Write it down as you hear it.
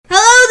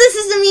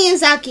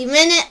Docu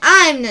Minute.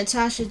 I'm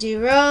Natasha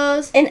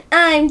DeRose. And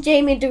I'm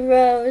Jamie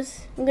DeRose.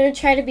 I'm going to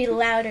try to be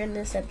louder in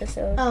this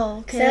episode. Oh,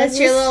 okay. That's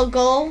your little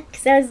goal?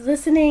 Because I was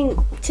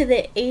listening to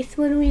the 8th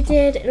one we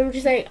did, and I'm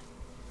just like,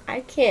 I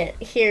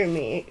can't hear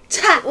me.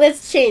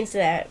 Let's change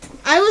that.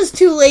 I was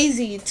too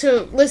lazy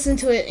to listen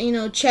to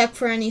it, check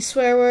for any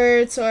swear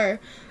words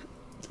or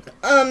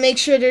make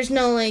sure there's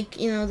no,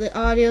 the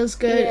audio's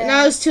good. Yeah. And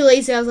I was too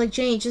lazy. I was like,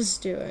 Jane,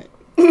 just do it.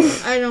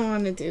 I don't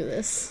want to do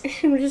this.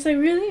 I'm just like,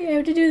 really? I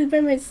have to do this by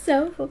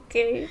myself?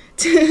 Okay.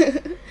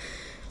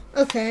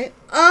 Okay.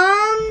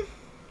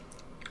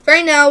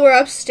 Right now we're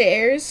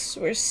upstairs.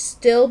 We're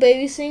still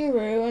babysitting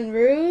Rue, and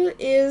Rue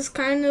is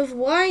kind of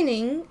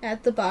whining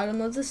at the bottom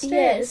of the stairs.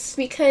 Yes,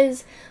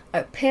 because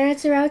our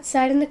parents are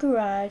outside in the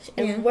garage,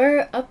 and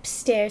we're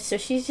upstairs, so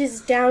she's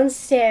just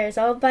downstairs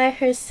all by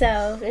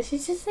herself, and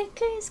she's just like,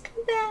 guys,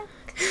 come back.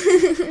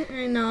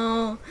 I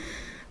know.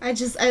 I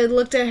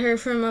looked at her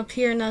from up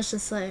here, and I was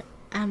just like,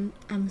 I'm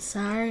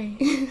sorry.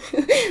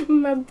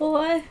 My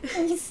boy,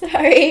 I'm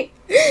sorry.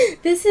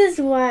 This is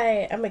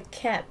why I'm a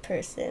cat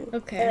person.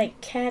 Okay. I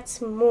like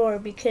cats more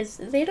because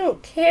they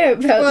don't care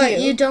about What,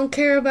 you don't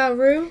care about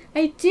Rue?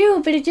 I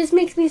do, but it just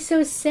makes me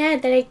so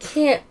sad that I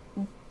can't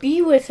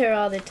be with her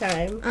all the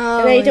time.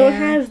 Oh, and I don't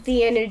have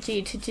the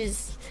energy to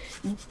just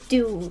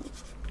do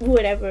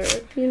whatever,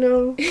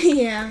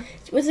 Yeah.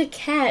 With a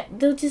cat,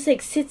 they'll just,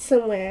 sit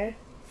somewhere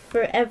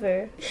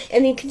forever,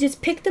 and you can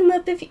just pick them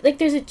up if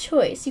there's a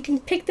choice. You can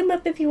pick them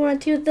up if you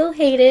want to. They'll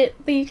hate it,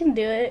 but you can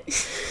do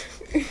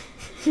it.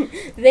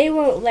 They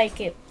won't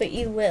like it, but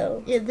you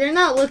will. Yeah, they're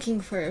not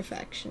looking for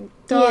affection.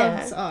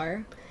 Dogs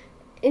are.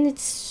 And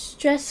it's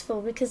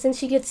stressful because then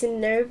she gets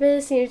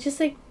nervous, and you're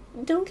just like,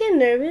 don't get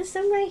nervous,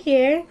 I'm right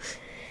here.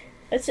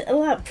 It's a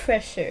lot of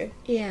pressure.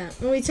 Yeah,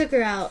 and we took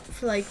her out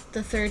for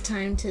the third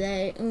time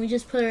today, and we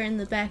just put her in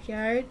the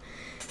backyard.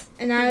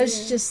 And I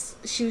was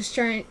she was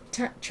trying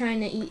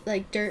to eat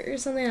dirt or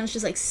something. I was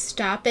just like,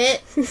 stop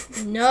it.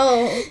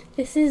 No.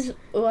 This is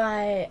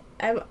why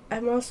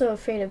I'm also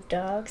afraid of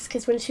dogs.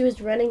 Because when she was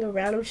running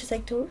around, I was just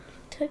like, don't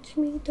touch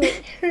me.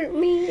 Don't hurt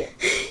me.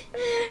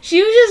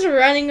 She was just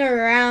running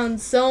around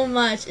so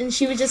much. And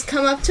she would just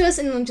come up to us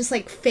and just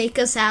fake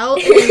us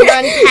out and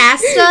run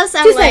past us.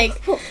 I'm like,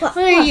 what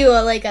are you,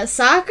 a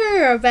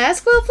soccer or a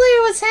basketball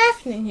player? What's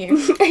happening here?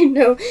 I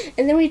know.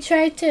 And then we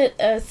tried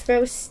to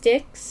throw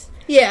sticks.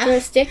 Yeah. Throw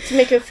a stick to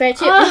make her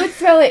fetch it. We would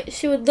throw it.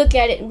 She would look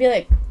at it and be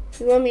like,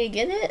 you want me to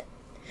get it?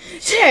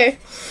 Sure.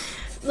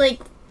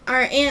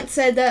 Our aunt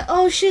said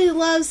that, she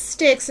loves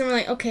sticks. And we're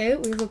like, okay,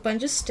 we have a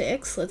bunch of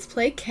sticks. Let's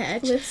play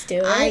catch. Let's do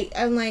it.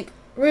 I'm like,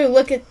 Rue,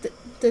 look at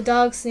the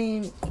dog's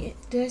name.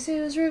 Did I say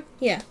it was Rue?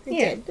 Yeah, I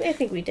did. I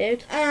think we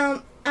did.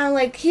 I'm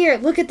like, here,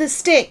 look at the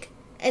stick.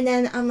 And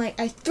then I'm like,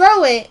 I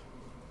throw it.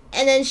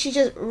 And then she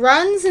just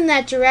runs in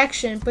that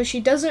direction, but she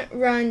doesn't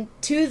run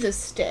to the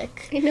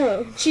stick. I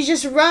know. She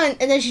just runs,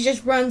 and then she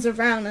just runs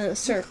around in a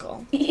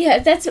circle. Yeah,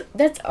 that's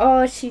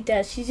all she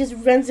does. She just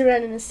runs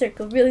around in a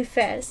circle really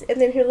fast, and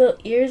then her little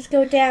ears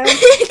go down,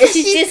 and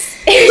she's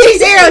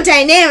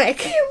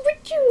aerodynamic.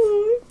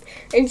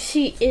 And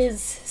she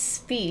is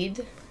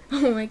speed.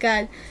 Oh my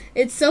god.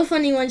 It's so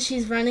funny when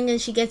she's running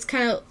and she gets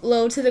kind of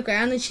low to the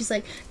ground, and she's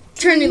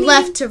turning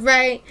left to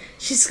right.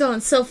 She's going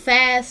so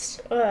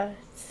fast.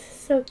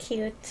 So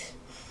cute.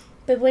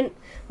 But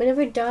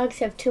whenever dogs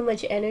have too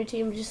much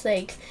energy, I'm just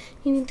like,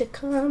 you need to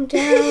calm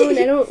down.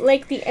 I don't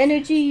like the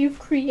energy you've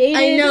created.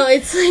 I know,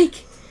 it's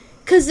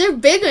because they're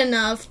big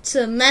enough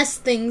to mess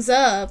things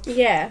up.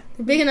 Yeah.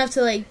 They're big enough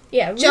to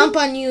jump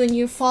on you and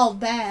you fall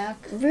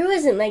back. Rue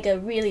isn't a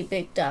really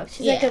big dog.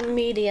 She's a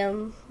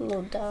medium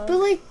little dog.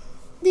 But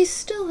they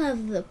still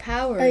have the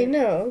power. I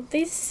know.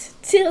 They're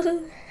still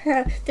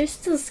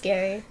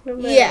scary. No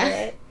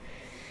matter what.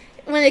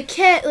 When a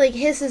cat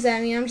hisses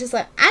at me, I'm just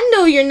like, I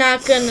know you're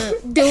not gonna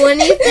do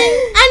anything.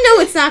 I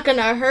know it's not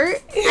gonna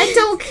hurt. I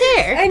don't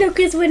care. I know,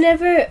 because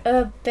whenever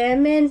a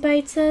Batman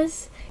bites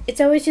us, it's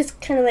always just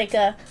kind of like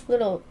a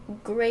little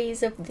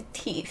graze of the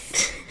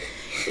teeth.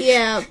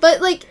 Yeah,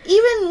 but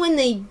even when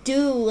they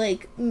do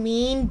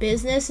mean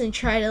business and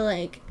try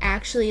to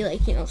actually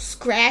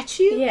scratch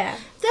you, yeah,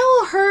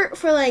 they'll hurt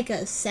for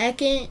a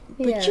second,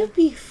 but you'll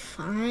be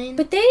fine.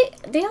 But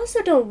they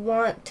also don't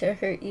want to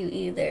hurt you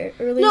either.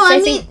 Or at least I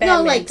think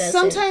Batman doesn't.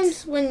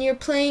 Sometimes when you're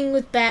playing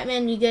with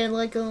Batman, you get a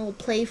little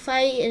play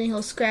fight and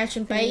he'll scratch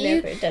and bite you.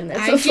 I've never done that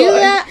I before. do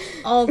that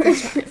all the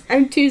time.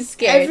 I'm too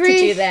scared to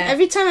do that.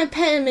 Every time I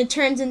pet him, it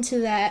turns into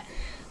that.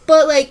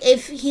 But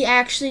if he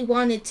actually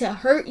wanted to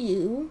hurt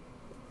you,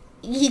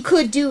 he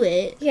could do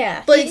it.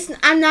 Yeah. But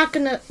I'm not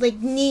gonna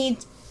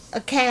need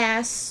a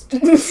cast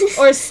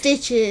or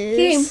stitches.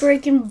 He ain't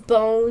breaking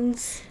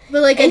bones.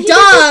 But a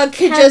dog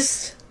could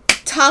just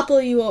topple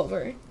you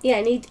over. Yeah,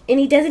 and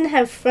he doesn't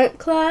have front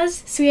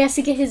claws, so he has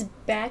to get his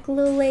back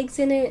little legs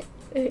in it.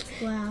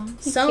 Wow,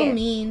 so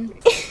mean.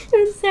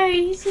 I'm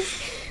sorry, he's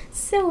just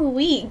so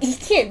weak. He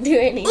can't do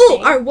anything.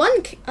 Oh, our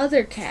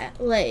other cat,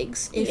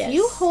 Legs. If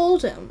you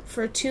hold him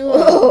for too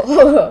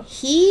long,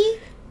 he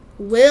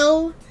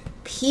will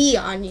pee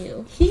on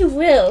you. He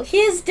will.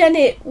 He has done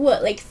it,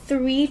 what, like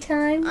 3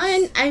 times?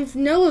 I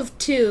know of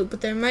 2,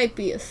 but there might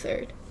be a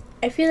third.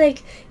 I feel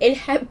like it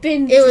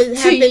happened It to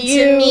happened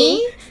you to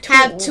me,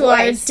 happened to our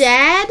twice.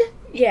 dad.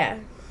 Yeah.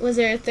 Was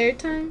there a third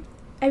time?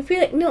 I feel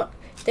like, no,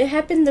 it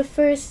happened the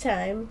first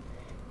time,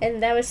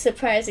 and that was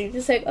surprising.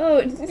 Just like,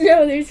 oh,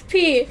 no, there's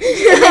pee.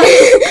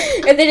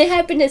 And then it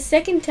happened a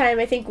second time,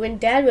 I think, when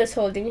Dad was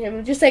holding him.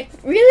 I'm just like,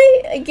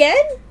 really?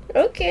 Again?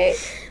 Okay.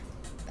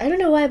 I don't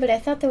know why, but I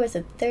thought there was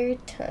a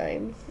third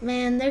time.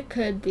 Man, there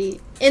could be.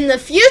 In the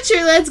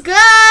future, let's go!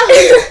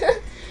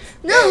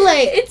 No,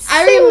 like, It's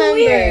I so remember...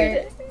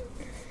 weird.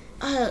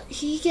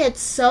 He gets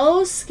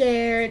so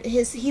scared.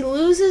 He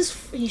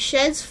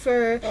sheds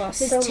fur. Oh,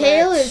 his so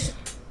tail much. is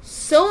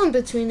so in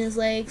between his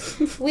legs.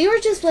 We were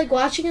just like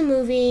watching a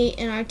movie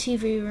in our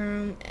TV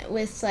room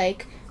with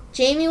like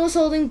Jamie was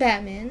holding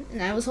Batman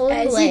and I was holding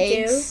As you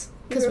legs do.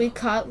 because we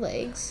caught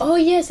legs. Oh,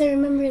 yes, I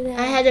remember that.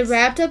 I had it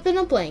wrapped up in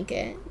a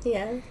blanket.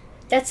 Yeah.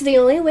 That's the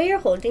only way you're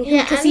holding him,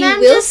 Yeah, because and he I'm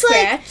will just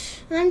like- scratch.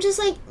 And I'm just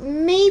like,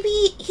 maybe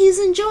he's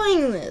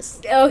enjoying this.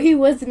 Oh, he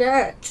was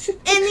not.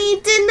 And he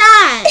did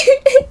not.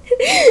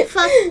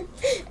 Fucking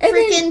And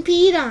then, freaking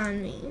peed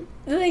on me.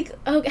 like,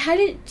 oh, how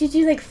did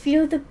you, like,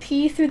 feel the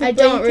pee through the I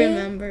blanket? don't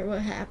remember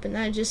what happened.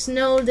 I just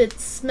know that it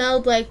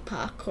smelled like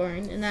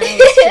popcorn, and I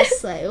was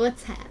just like,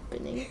 what's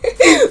happening?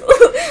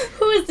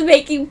 Who was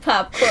making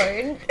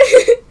popcorn?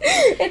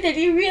 And then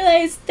you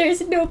realize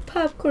there's no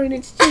popcorn,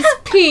 it's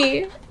just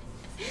pee.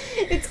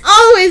 It's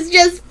always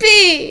just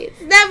pee.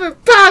 It's never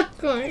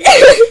popcorn.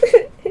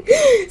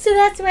 So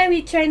that's why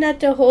we try not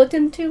to hold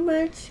him too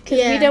much, because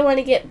Yeah. we don't want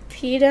to get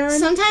peed on.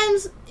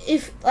 Sometimes,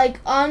 if like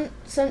on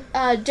some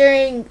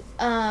during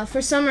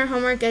for summer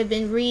homework, I've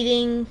been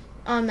reading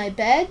on my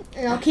bed,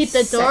 and I'll keep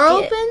the door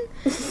Suck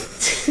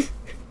open.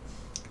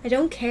 I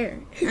don't care.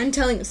 I'm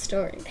telling a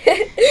story.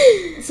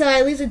 So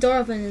I leave the door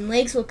open, and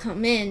Legs will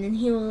come in, and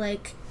he will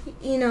like,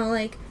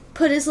 like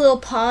put his little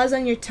paws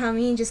on your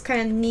tummy and just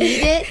kind of knead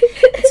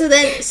it. So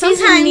then He's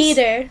a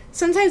kneader.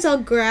 sometimes I'll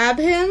grab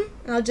him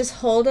and I'll just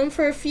hold him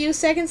for a few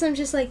seconds. I'm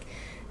just like,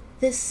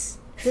 this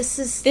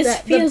is the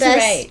feels best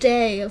right.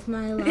 day of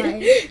my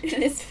life.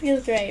 This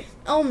feels right.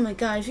 Oh my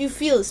god, if you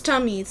feel his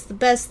tummy, it's the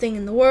best thing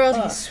in the world.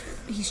 Ugh.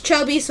 He's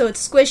chubby, so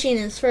it's squishy and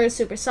his fur is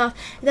super soft.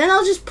 Then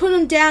I'll just put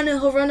him down and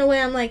he'll run away.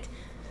 I'm like,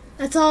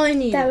 that's all I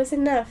need. That was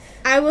enough.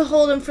 I would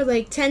hold him for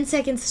like 10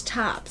 seconds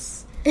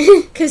tops.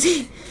 Because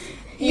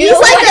You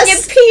don't want to get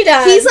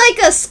peed on. He's like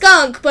a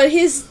skunk, but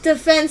his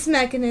defense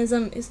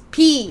mechanism is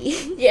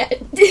pee. Yeah.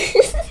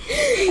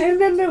 I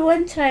remember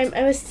one time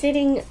I was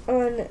sitting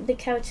on the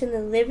couch in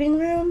the living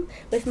room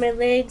with my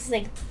legs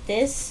like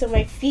this, so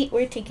my feet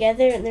were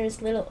together and there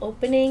was a little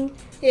opening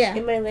Yeah.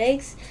 in my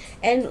legs,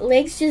 and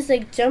Legs just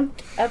like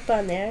jumped up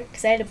on there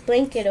because I had a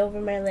blanket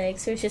over my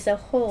legs, so it was just a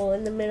hole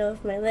in the middle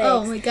of my legs.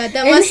 Oh my god,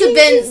 that And must have he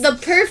been just-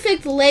 the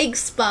perfect leg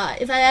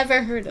spot if I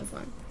ever heard of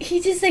one. He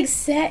just like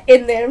sat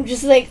in there. I'm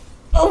just like,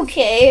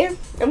 okay,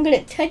 I'm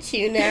gonna touch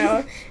you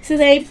now. So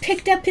then I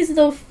picked up his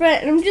little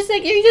front, and I'm just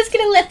like, you're just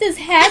gonna let this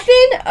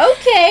happen?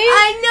 Okay.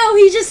 I know,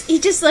 he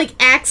just like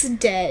acts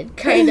dead,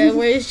 kind of,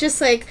 where it's just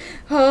like,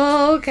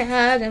 oh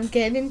god, I'm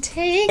getting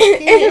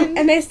taken.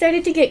 And I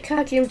started to get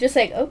cocky. I'm just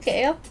like,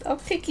 okay, I'll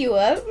pick you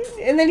up.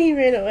 And then he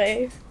ran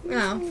away.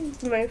 Oh.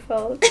 It's my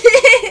fault.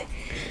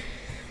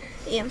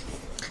 Yeah.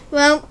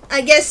 Well,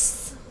 I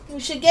guess we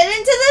should get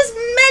into this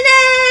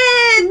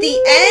minute! The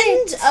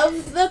end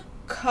of the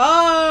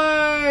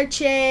car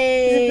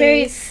chase. It's a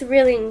very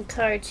thrilling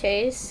car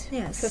chase.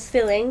 Yes.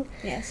 Fulfilling.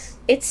 Yes.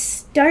 It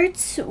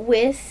starts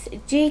with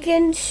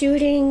Jagan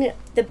shooting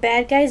the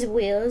bad guy's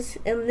wheels,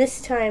 and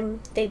this time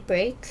they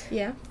break.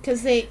 Yeah,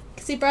 because he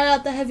brought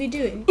out the heavy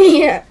duty.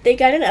 Yeah, they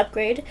got an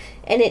upgrade.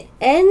 And it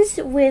ends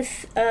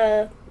with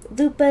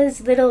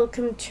Lupa's little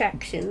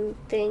contraction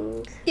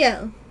thing.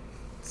 Yeah.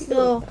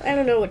 So, I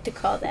don't know what to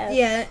call that.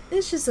 Yeah,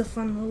 it's just a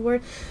fun little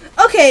word.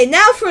 Okay,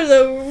 now for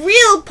the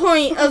real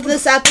point of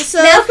this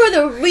episode. Now for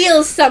the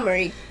real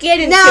summary. Get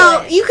into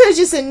Now, it. you could have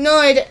just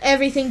ignored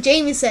everything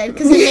Jamie said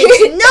because it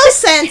makes no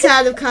sense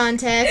out of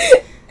context.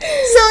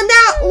 So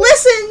now,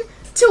 listen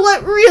to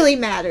what really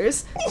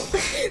matters.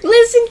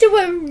 Listen to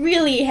what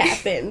really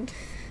happened.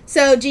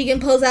 So Jigen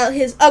pulls out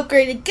his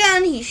upgraded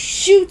gun. He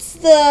shoots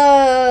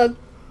the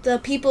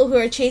people who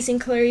are chasing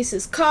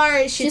Clarice's car.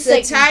 He shoots Just the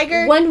like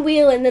tiger. one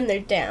wheel and then they're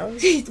down.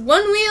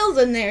 One wheel,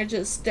 and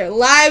their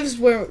lives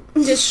were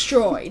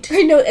destroyed.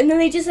 I know, and then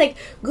they just like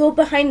go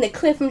behind the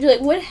cliff and be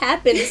like, what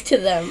happens to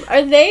them?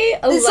 Are they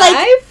alive?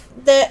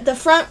 It's like the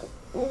front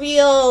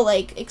wheel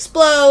like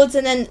explodes,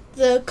 and then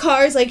the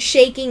car's like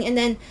shaking, and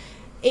then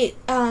it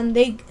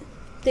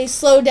they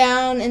slow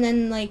down, and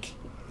then like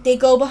they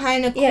go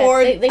behind a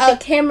corner. the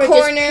camera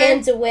corner. just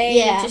pans away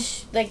Yeah. and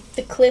just like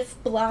the cliff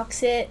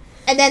blocks it.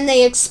 And then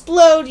they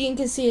explode. You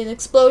can see an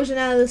explosion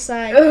out of the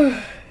side.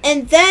 Ugh.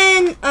 And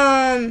then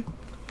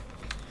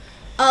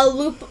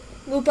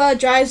Lupa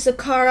drives the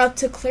car up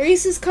to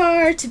Clarice's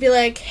car to be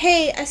like,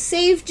 "Hey, I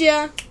saved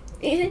ya.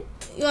 You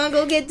wanna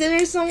go get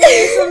dinner somewhere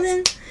or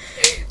something?"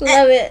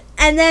 Love it.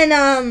 And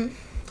then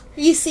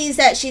he sees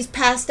that she's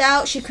passed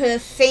out. She could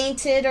have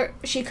fainted, or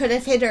she could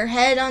have hit her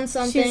head on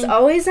something. She's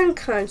always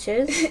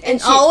unconscious.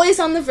 and always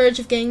on the verge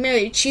of getting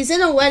married. She's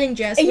in a wedding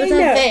dress with a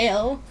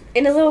veil.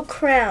 In a little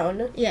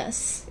crown.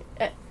 Yes.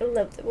 I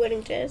love the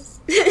wedding dress.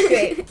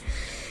 Great.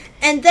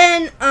 And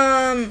then,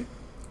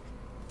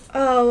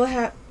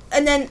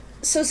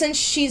 so since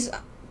she's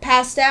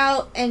passed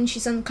out and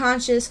she's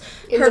unconscious,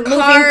 her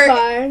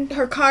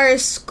car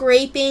is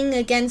scraping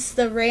against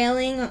the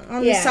railing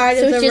on the side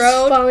of the road. So it's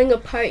just falling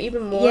apart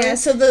even more. Yeah,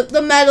 so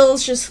the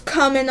metal's just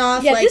coming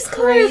off like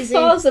crazy. This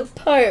car falls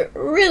apart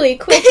really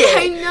quickly.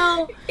 I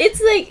know.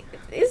 It's like,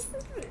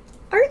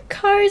 aren't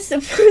cars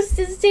supposed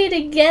to stay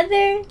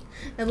together?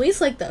 At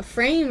least like the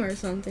frame or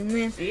something,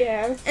 man.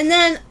 Yeah.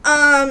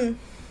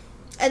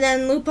 And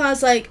then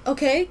Lupin's like,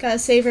 okay, gotta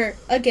save her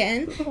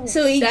again.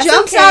 So he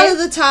jumps out of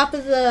the top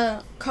of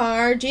the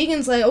car.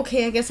 Jigen's like,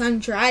 okay, I guess I'm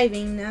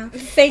driving now.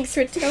 Thanks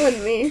for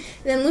telling me.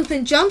 Then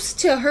Lupin jumps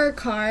to her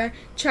car,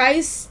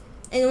 tries,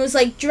 and was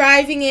like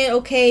driving it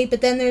okay,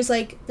 but then there's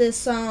like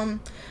this, I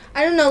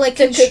don't know, like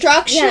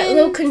construction. Yeah, a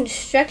little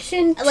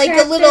construction tractor. Like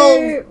a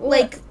little,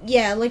 like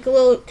a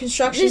little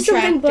construction tractor.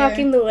 There's something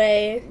blocking the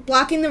way.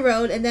 Blocking the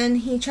road, and then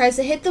he tries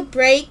to hit the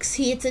brakes.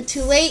 He hits it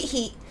too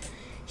late.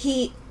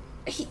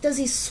 Does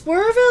he swerve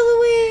out of the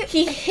way?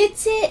 He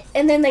hits it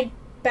and then like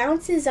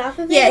bounces off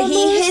of it. Yeah, almost.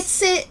 he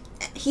hits it.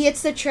 He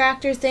hits the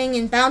tractor thing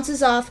and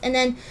bounces off, and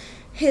then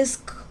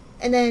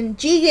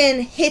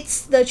Jigen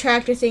hits the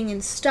tractor thing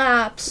and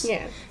stops.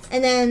 Yeah.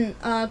 And then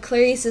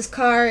Clarice's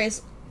car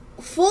is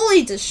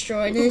fully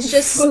destroyed, and it's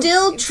just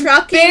still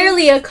trucking.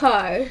 Barely a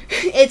car.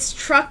 It's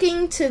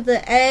trucking to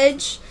the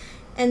edge,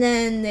 and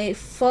then they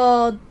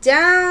fall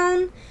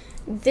down.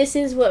 This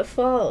is what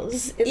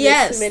falls in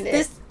this minute.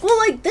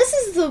 This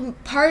is the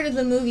part of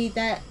the movie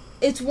that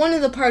it's one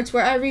of the parts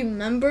where I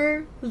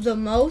remember the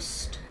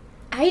most.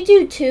 I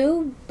do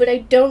too, but I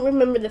don't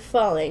remember the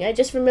falling. I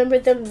just remember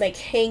them like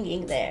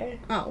hanging there.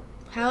 Oh,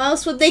 how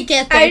else would they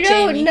get there, I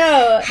don't Jamie?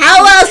 know.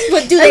 How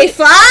else do they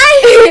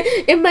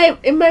fly? in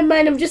my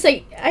mind, I'm just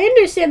like, I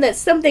understand that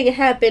something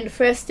happened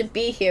for us to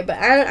be here, but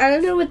I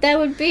don't know what that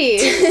would be.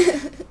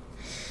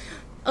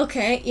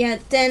 Okay, yeah.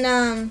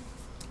 Then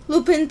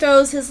Lupin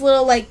throws his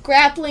little like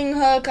grappling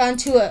hook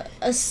onto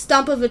a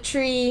stump of a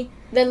tree.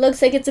 That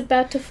looks like it's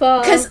about to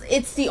fall. Because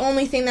it's the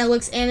only thing that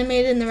looks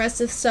animated and the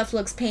rest of the stuff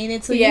looks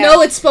painted, so you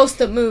know it's supposed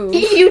to move.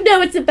 You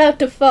know it's about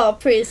to fall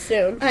pretty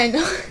soon. I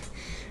know.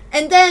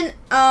 And then,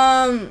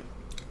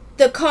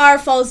 the car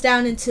falls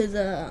down into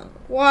the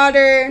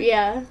water.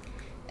 Yeah.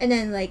 And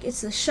then, like,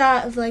 it's a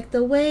shot of, like,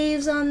 the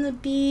waves on the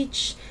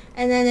beach.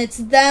 And then it's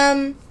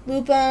them,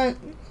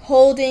 Lupin,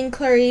 holding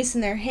Clarice,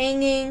 and they're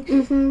hanging.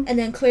 Mm-hmm. And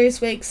then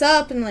Clarice wakes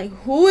up and, like,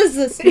 who is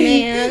this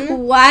man?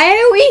 Why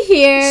are we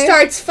here?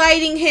 Starts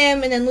fighting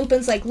him, and then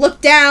Lupin's like,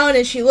 look down,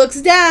 and she looks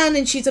down,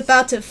 and she's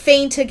about to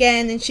faint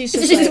again, and she's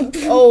just like,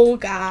 oh,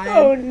 God.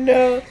 Oh,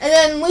 no. And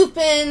then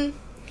Lupin,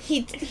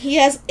 he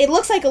has, it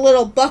looks like a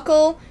little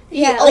buckle.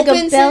 He like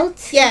a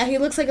belt? Yeah, he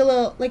looks like the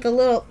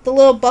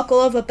little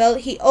buckle of a belt.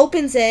 He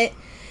opens it,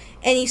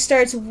 and he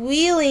starts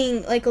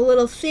wheeling like a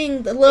little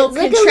thing, the little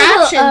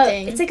contraption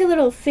thing. It's like a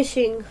little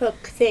fishing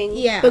hook thing.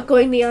 Yeah. But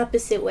going the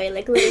opposite way,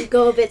 like letting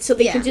go of it so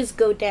they can just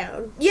go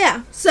down.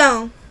 Yeah,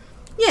 so,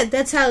 yeah,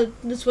 that's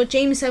what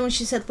Jamie said when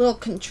she said little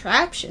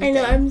contraption I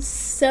know, thing. I'm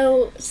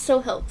so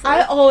helpful.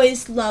 I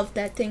always loved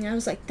that thing. I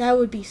was like, that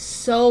would be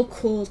so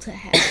cool to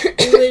have.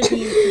 It would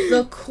be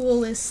the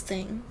coolest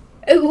thing.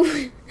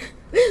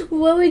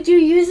 What would you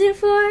use it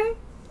for?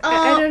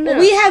 I don't know.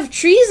 We have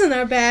trees in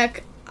our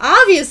back.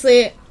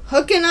 Obviously,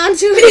 hooking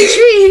onto a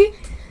tree.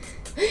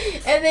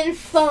 And then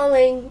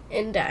falling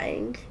and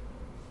dying.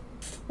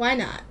 Why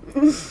not?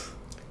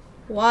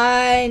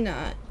 Why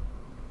not?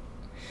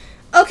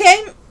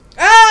 Okay.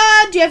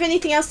 Do you have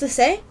anything else to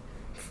say?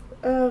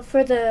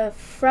 For the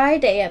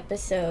Friday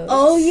episode.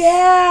 Oh,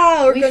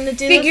 yeah. We're going to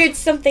do... We figured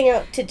something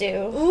out to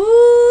do.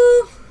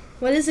 Ooh.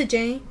 What is it,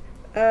 Jane?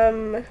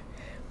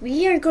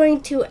 We are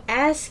going to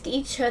ask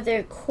each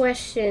other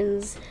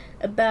questions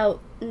about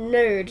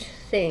nerd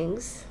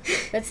things.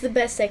 That's the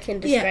best I can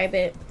describe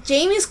it.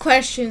 Jamie's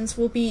questions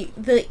will be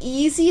the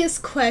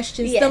easiest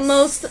questions, yes. The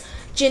most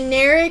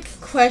generic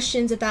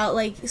questions about,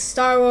 like,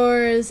 Star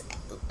Wars,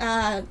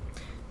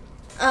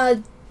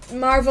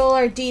 Marvel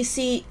or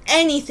DC,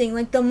 anything,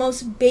 like the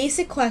most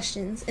basic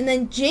questions. And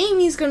then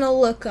Jamie's gonna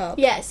look up.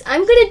 Yes,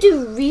 I'm gonna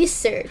do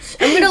research.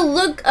 I'm gonna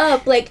look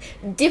up, like,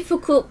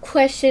 difficult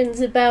questions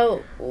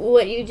about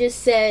what you just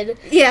said.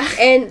 Yeah.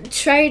 And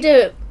try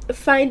to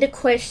find a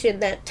question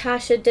that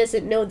Tasha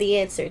doesn't know the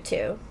answer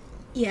to.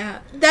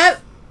 Yeah.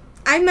 That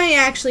I might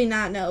actually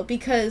not know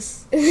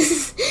because depending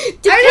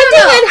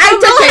on how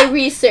much I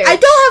research. I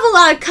don't have a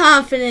lot of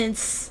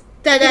confidence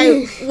that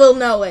I will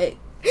know it.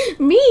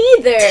 Me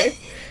either.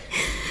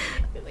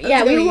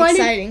 Yeah, we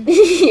wanted.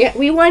 Yeah,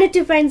 we wanted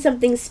to find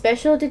something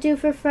special to do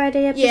for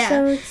Friday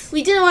episodes. Yeah,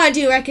 we didn't want to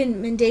do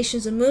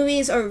recommendations of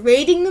movies or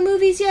rating the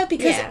movies yet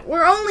because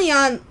we're only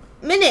on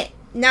minute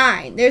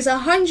 9. There's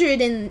 100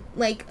 and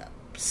like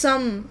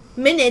some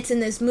minutes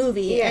in this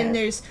movie, and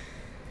there's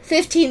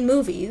 15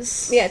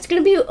 movies. Yeah, it's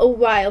gonna be a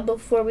while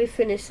before we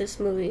finish this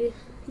movie.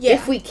 Yeah.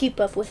 If we keep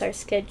up with our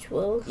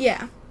schedule.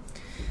 Yeah.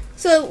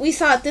 So we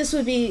thought this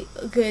would be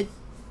a good,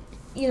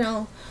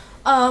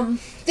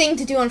 thing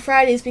to do on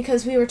Fridays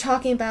because we were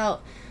talking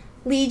about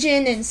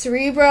Legion and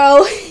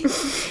Cerebro,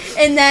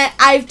 and that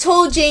I've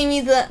told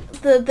Jamie the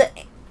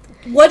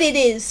what it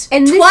is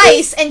and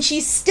twice, and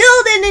she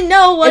still didn't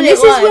know what it was.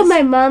 And this is what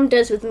my mom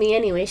does with me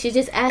anyway. She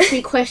just asks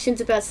me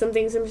questions about some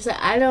things, and I'm just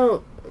like, I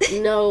don't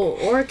know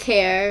or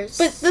care.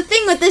 But the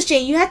thing with this,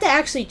 Jamie, you have to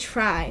actually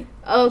try.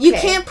 Okay. You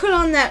can't put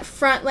on that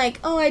front like,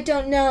 oh, I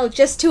don't know,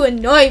 just to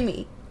annoy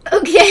me.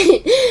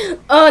 Okay.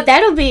 Oh,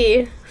 that'll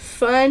be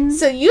fun.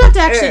 So you have to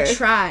actually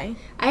try.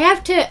 I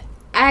have to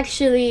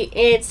actually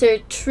answer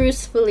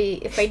truthfully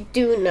if I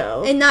do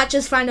know. And not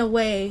just find a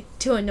way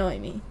to annoy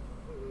me.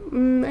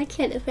 I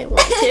can if I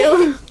want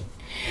to.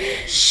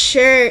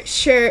 Sure,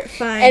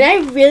 fine. And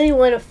I really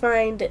want to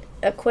find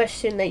a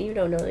question that you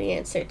don't know the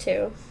answer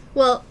to.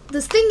 Well,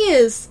 the thing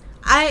is,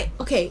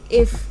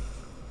 if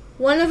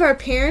one of our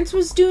parents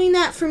was doing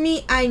that for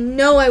me, I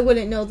know I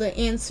wouldn't know the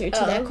answer to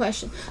that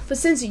question. But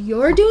since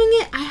you're doing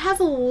it, I have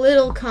a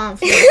little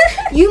confidence.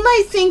 You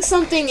might think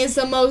something is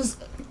the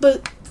most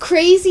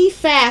crazy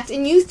fact,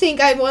 and you think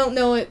I won't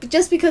know it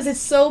just because it's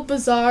so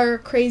bizarre or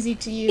crazy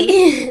to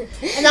you.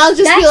 And I'll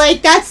just be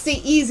like, that's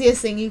the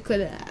easiest thing you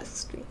could have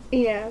asked me.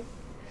 Yeah.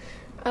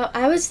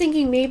 I was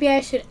thinking maybe I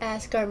should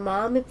ask our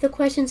mom if the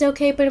question's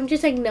okay, but I'm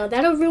just like, no,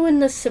 that'll ruin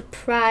the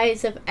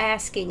surprise of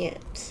asking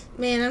it.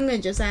 Man, I'm going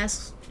to just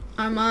ask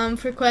our mom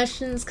for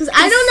questions, because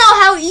I don't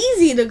know how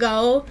easy to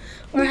go,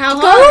 or how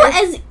hard. Go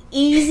as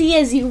easy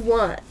as you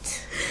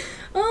want.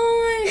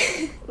 Oh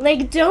my.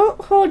 Like, don't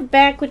hold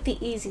back with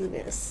the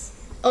easiness.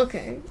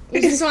 Okay.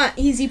 You just want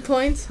easy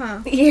points,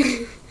 huh?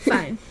 Yeah.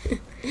 Fine.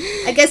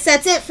 I guess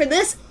that's it for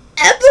this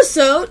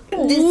episode.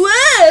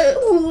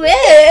 Whoa,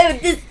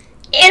 this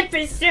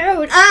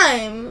episode.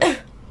 I'm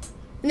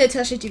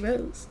Natasha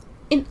DeRose.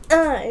 And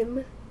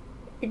I'm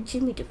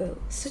Jimmy DeRose.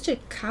 Such a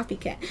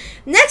copycat.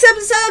 Next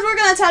episode, we're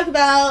going to talk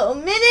about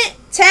minute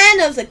 10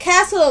 of the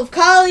Castle of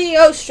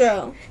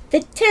Cagliostro. The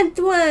 10th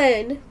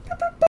one.